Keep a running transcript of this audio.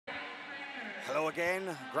Hello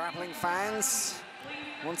again, grappling fans.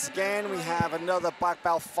 Once again, we have another black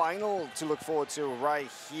belt final to look forward to right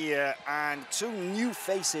here, and two new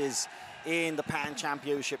faces in the Pan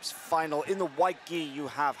Championships final. In the white gi, you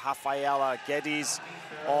have Rafaela Guedes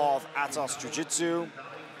of Atos Jiu-Jitsu.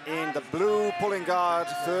 In the blue pulling guard,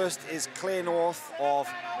 first is Claire North of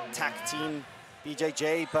TAC Team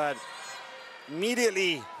BJJ, but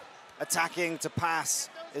immediately attacking to pass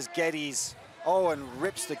is Guedes. Oh, and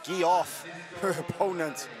rips the gi off her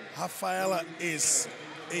opponent. Rafaela is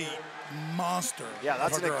a monster. Yeah,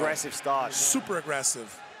 that's an aggressive start. Super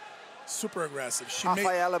aggressive. Super aggressive.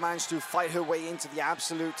 Rafaela managed to fight her way into the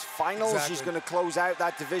absolute finals. Exactly. She's going to close out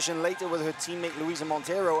that division later with her teammate Luisa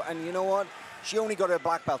Montero. And you know what? She only got her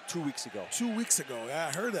black belt 2 weeks ago. 2 weeks ago,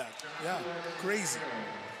 yeah, I heard that. Yeah, crazy.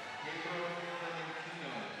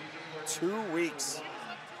 2 weeks.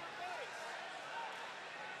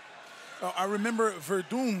 I remember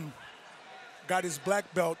Verdun got his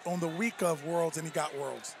black belt on the week of Worlds, and he got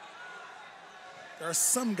Worlds. There are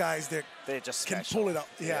some guys that just can pull it out.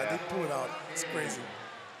 Yeah, they pull it out. It's crazy.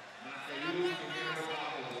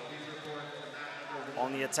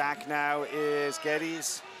 On the attack now is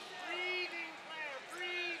Guedes.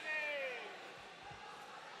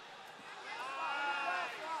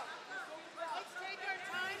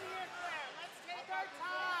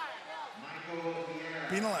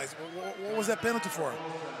 Penalized. What was that penalty for?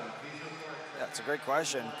 That's a great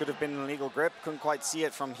question. Could have been an illegal grip. Couldn't quite see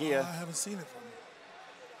it from here. I haven't seen it from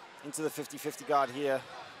here. Into the 50-50 guard here.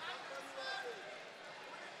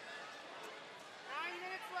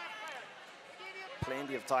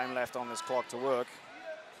 Plenty of time left on this clock to work.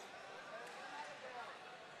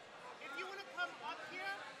 If you want to come up here,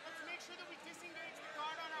 let's make sure that we disengage the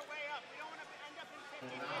guard on our way up. We don't want to end up in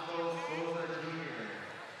 50-50.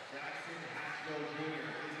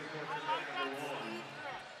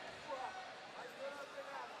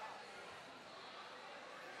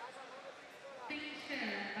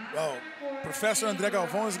 Well, Professor André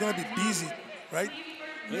Galvão is going to be busy, right?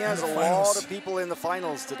 He has a lot of people in the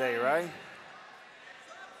finals today, right?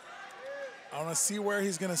 I want to see where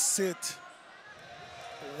he's going to sit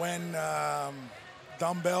when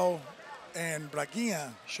Dumbbell and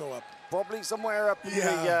Braguinha show up. Probably somewhere up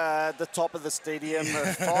near the top of the stadium,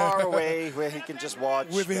 far away where he can just watch.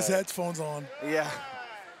 With his headphones on. Yeah.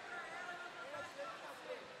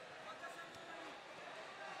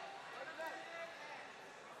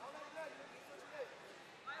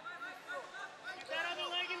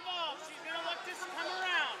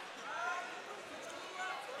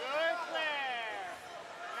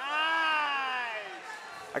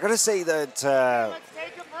 I gotta say that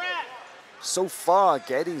so far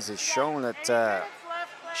Guedes has shown that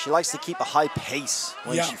she likes to keep a high pace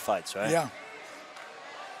when she fights, right? Yeah.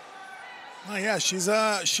 Oh, yeah,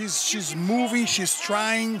 she's moving, she's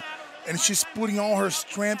trying, and she's putting all her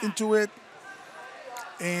strength into it.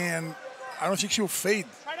 And I don't think she'll fade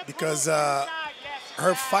because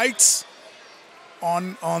her fights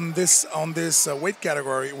on this weight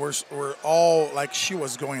category were all like she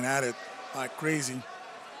was going at it like crazy.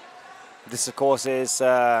 This, of course, is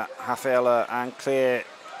Rafaela and Claire,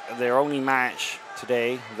 their only match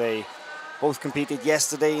today. They both competed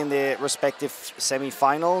yesterday in their respective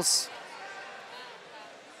semi-finals.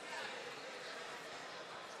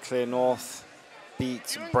 Claire North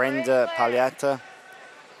beat Brenda Pagliata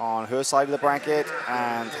on her side of the bracket,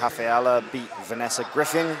 and Rafaela beat Vanessa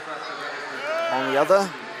Griffin on the other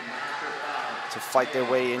to fight their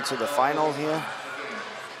way into the final here.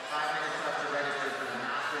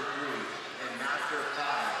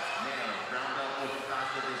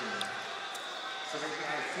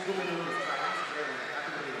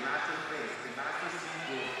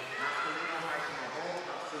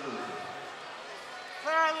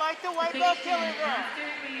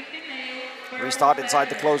 Restart inside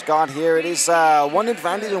the closed guard here. It is one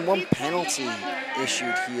advantage and one penalty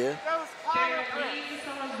issued here.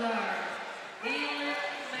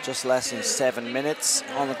 Just less than 7 minutes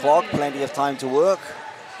on the clock, plenty of time to work.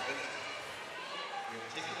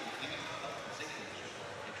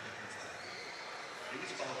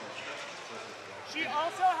 She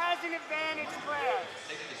also has an advantage, Claire.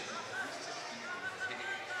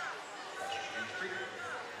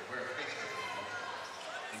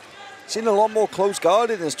 Seen a lot more close guard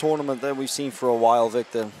in this tournament than we've seen for a while,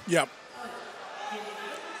 Victor. Yep.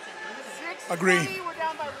 Agree. We're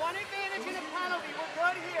down by one advantage in a penalty.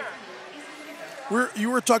 We're good here. You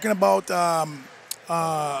were talking about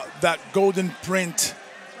that golden print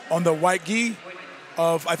on the white gi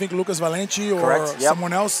of, I think, Lucas Valente or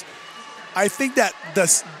someone else. I think that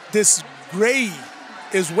this gray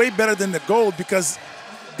is way better than the gold because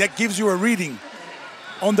that gives you a reading.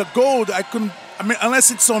 On the gold, I couldn't. I mean,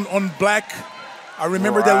 unless it's on black. I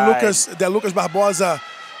remember that Lucas Barbosa.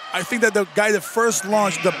 I think that the guy that first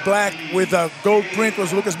launched the black with a gold print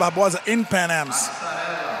was Lucas Barbosa in Pan Am's.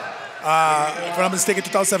 If I'm not mistaken,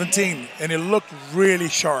 2017, and it looked really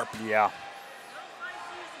sharp. Yeah.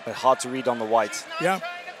 But hard to read on the white. Yeah.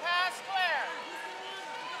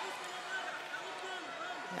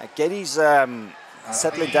 Guedes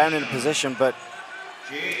settling down in a position, but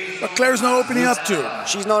Claire's not opening up too.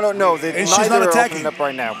 She's not. No, and she's not attacking opening up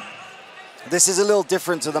right now. This is a little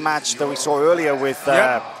different to the match that we saw earlier with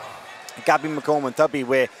Gabby McComb and Tubby,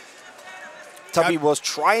 where Tubby was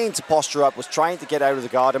trying to posture up, was trying to get out of the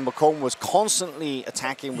guard, and McComb was constantly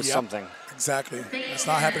attacking with something. Exactly. It's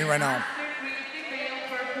not happening right now.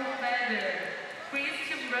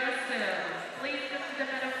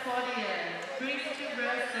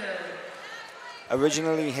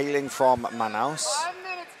 Originally hailing from Manaus,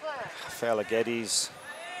 Rafaela Guedes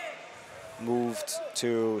moved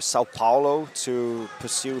to Sao Paulo to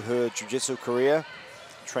pursue her jiu-jitsu career.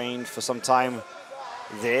 Trained for some time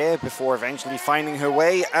there before eventually finding her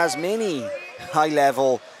way, as many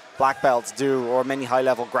high-level black belts do, or many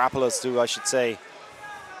high-level grapplers do, I should say.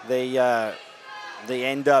 They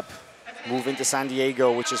end up moving to San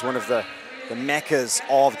Diego, which is one of the meccas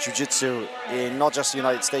of jiu-jitsu in not just the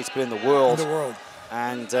United States, but in the world.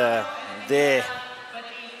 And they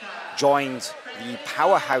joined the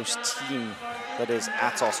powerhouse team that is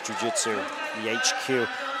Atos Jiu-Jitsu, the HQ.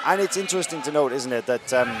 And it's interesting to note, isn't it, that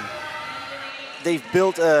they've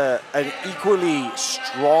built an equally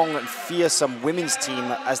strong and fearsome women's team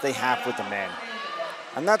as they have with the men.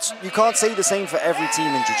 And that's, you can't say the same for every team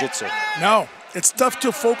in jiu-jitsu. No, it's tough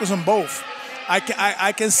to focus on both.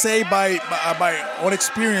 I can say by own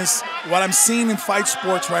experience what I'm seeing in fight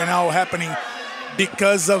sports right now happening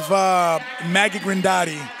because of Maggie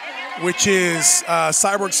Grindati, which is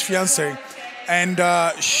Cyborg's fiance, and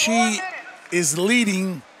she is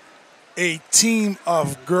leading a team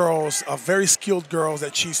of girls, of very skilled girls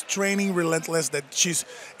that she's training relentless. That she's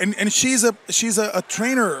and she's a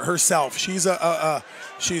trainer herself. She has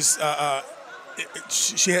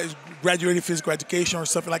graduated physical education or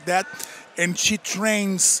something like that, and she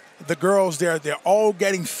trains the girls there. They're all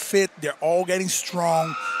getting fit. They're all getting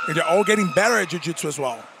strong, and they're all getting better at jiu-jitsu as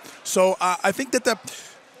well. So I think that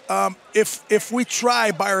if we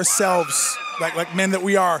try by ourselves, like men that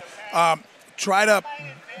we are, try to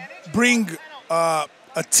bring a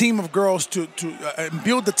team of girls to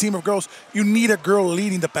build the team of girls, you need a girl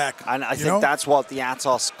leading the pack. And I think that's what the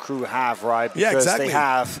Atos crew have, right? Because yeah, exactly. They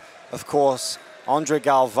have, of course, Andre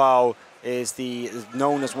Galvao is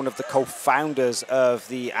known as one of the co-founders of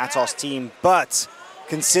the Atos team, but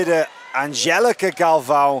consider Angelica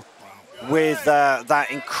Galvao with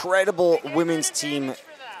that incredible women's team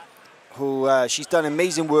who she's done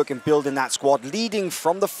amazing work in building that squad, leading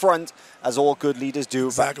from the front, as all good leaders do,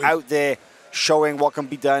 exactly. But out there showing what can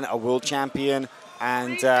be done, a world champion,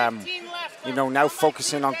 and you know, now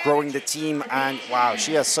focusing on growing the team. And wow,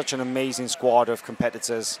 she has such an amazing squad of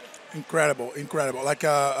competitors. Incredible, incredible. Like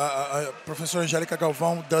Professor Angelica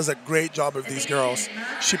Galvão does a great job of these girls.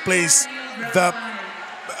 She plays a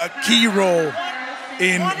key role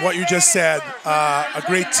in what you just said. A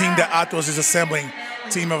great team that Atos is assembling.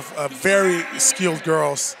 Team of very skilled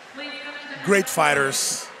girls, great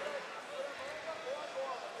fighters.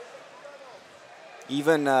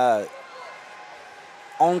 Even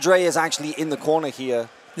Andre is actually in the corner here,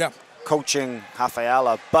 coaching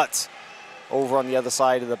Rafaela, but over on the other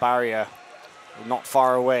side of the barrier, not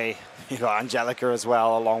far away, you got Angelica as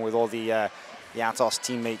well, along with all the Atos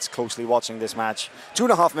teammates closely watching this match.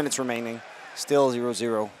 2.5 minutes remaining, still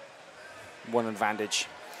 0-0, one advantage,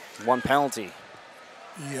 one penalty.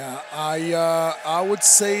 Yeah, I would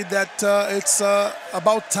say that it's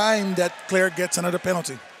about time that Claire gets another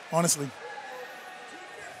penalty, honestly.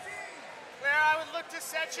 Claire, I would look to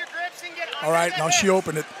set your grips and get all right, now she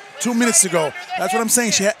opened it 2 minutes ago. That's what I'm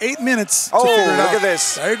saying. She had 8 minutes to figure it out. Look at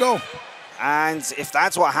this. There you go. And if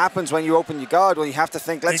that's what happens when you open your guard, well, you have to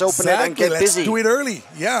think, let's open it and get busy. Let's do it early,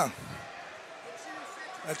 yeah.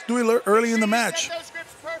 Let's do it early in the match. Those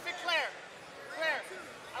grips perfect, Claire. Claire,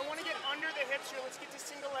 I want to get under the hips here. Let's get to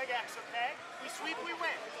single leg X, okay? We sweep, we win.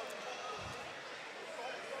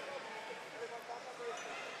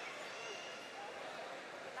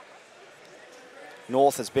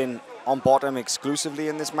 North has been on bottom exclusively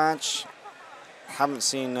in this match. Haven't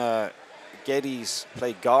seen Guedes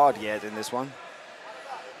play guard yet in this one.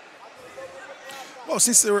 Well,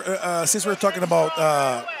 since we're talking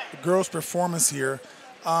about girls' performance here,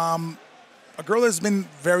 a girl that's been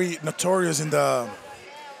very notorious in the,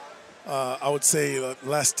 I would say,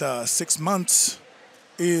 last 6 months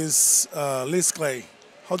is Liz Clay.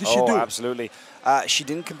 How did she do? Oh, absolutely. She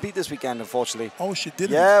didn't compete this weekend, unfortunately. Oh, she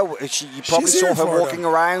didn't? Yeah, you probably She's saw here her for it, walking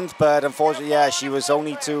around, but unfortunately, yeah, she was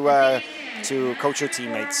only to coach her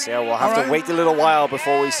teammates. Yeah, we'll have to wait a little while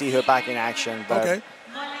before we see her back in action. But, okay.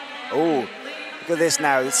 Oh, look at this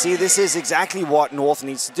now. See, this is exactly what North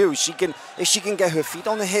needs to do. If she can get her feet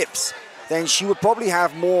on the hips, then she would probably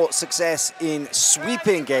have more success in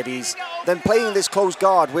sweeping Guedes than playing this close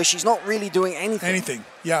guard where she's not really doing anything.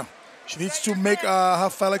 Yeah. She needs to make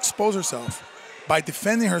Rafaela expose herself by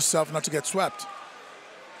defending herself not to get swept.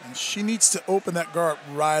 And she needs to open that guard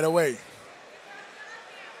right away.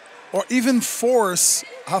 Or even force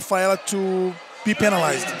Rafaela to be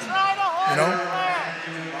penalized, you know?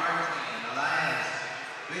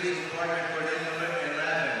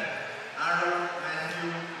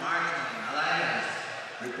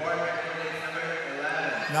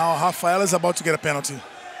 Now Rafaela is about to get a penalty.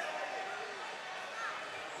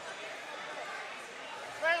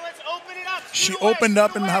 She opened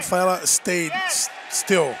up and Rafaela stayed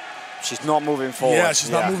still. She's not moving forward. Yeah, she's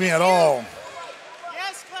not moving at all.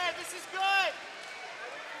 Yes, Claire, this is good.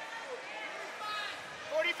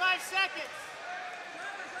 45 seconds.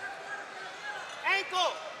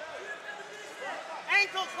 Ankle.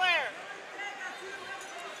 Ankle, Claire.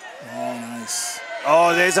 Oh, nice.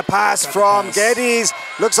 Oh, there's a pass from Guedes.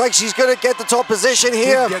 Looks like she's going to get the top position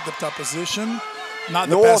here. Did get the top position. Not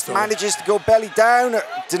the North best, though. manages to go belly down,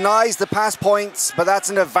 denies the pass points, but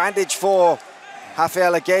that's an advantage for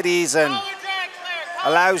Rafaela Guedes and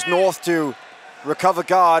allows North to recover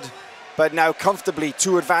guard, but now comfortably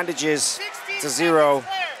 2 advantages to 0.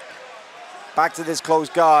 Back to this close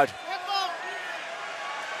guard.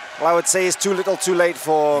 Well, I would say it's too little too late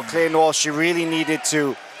for Claire North. She really needed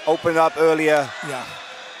to open up earlier. Yeah.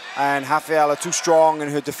 And Rafaela too strong in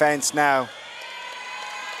her defense now.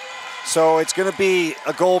 So it's going to be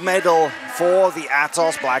a gold medal for the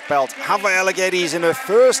Atos black belt. Rafaela Guedes in her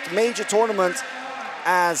first major tournament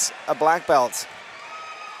as a black belt.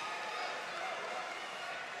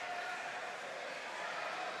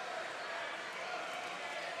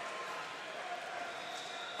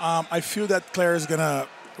 I feel that Claire is going to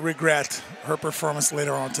regret her performance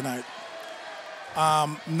later on tonight.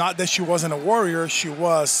 Not that she wasn't a warrior, she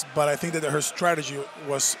was, but I think that her strategy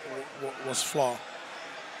was flawed.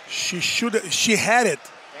 She had it.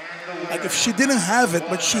 Like if she didn't have it,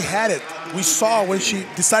 but she had it. We saw when she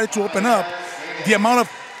decided to open up the amount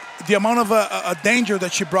of danger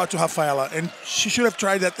that she brought to Rafaela, and she should have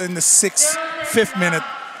tried that in the 5th minute,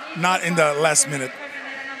 not in the last minute.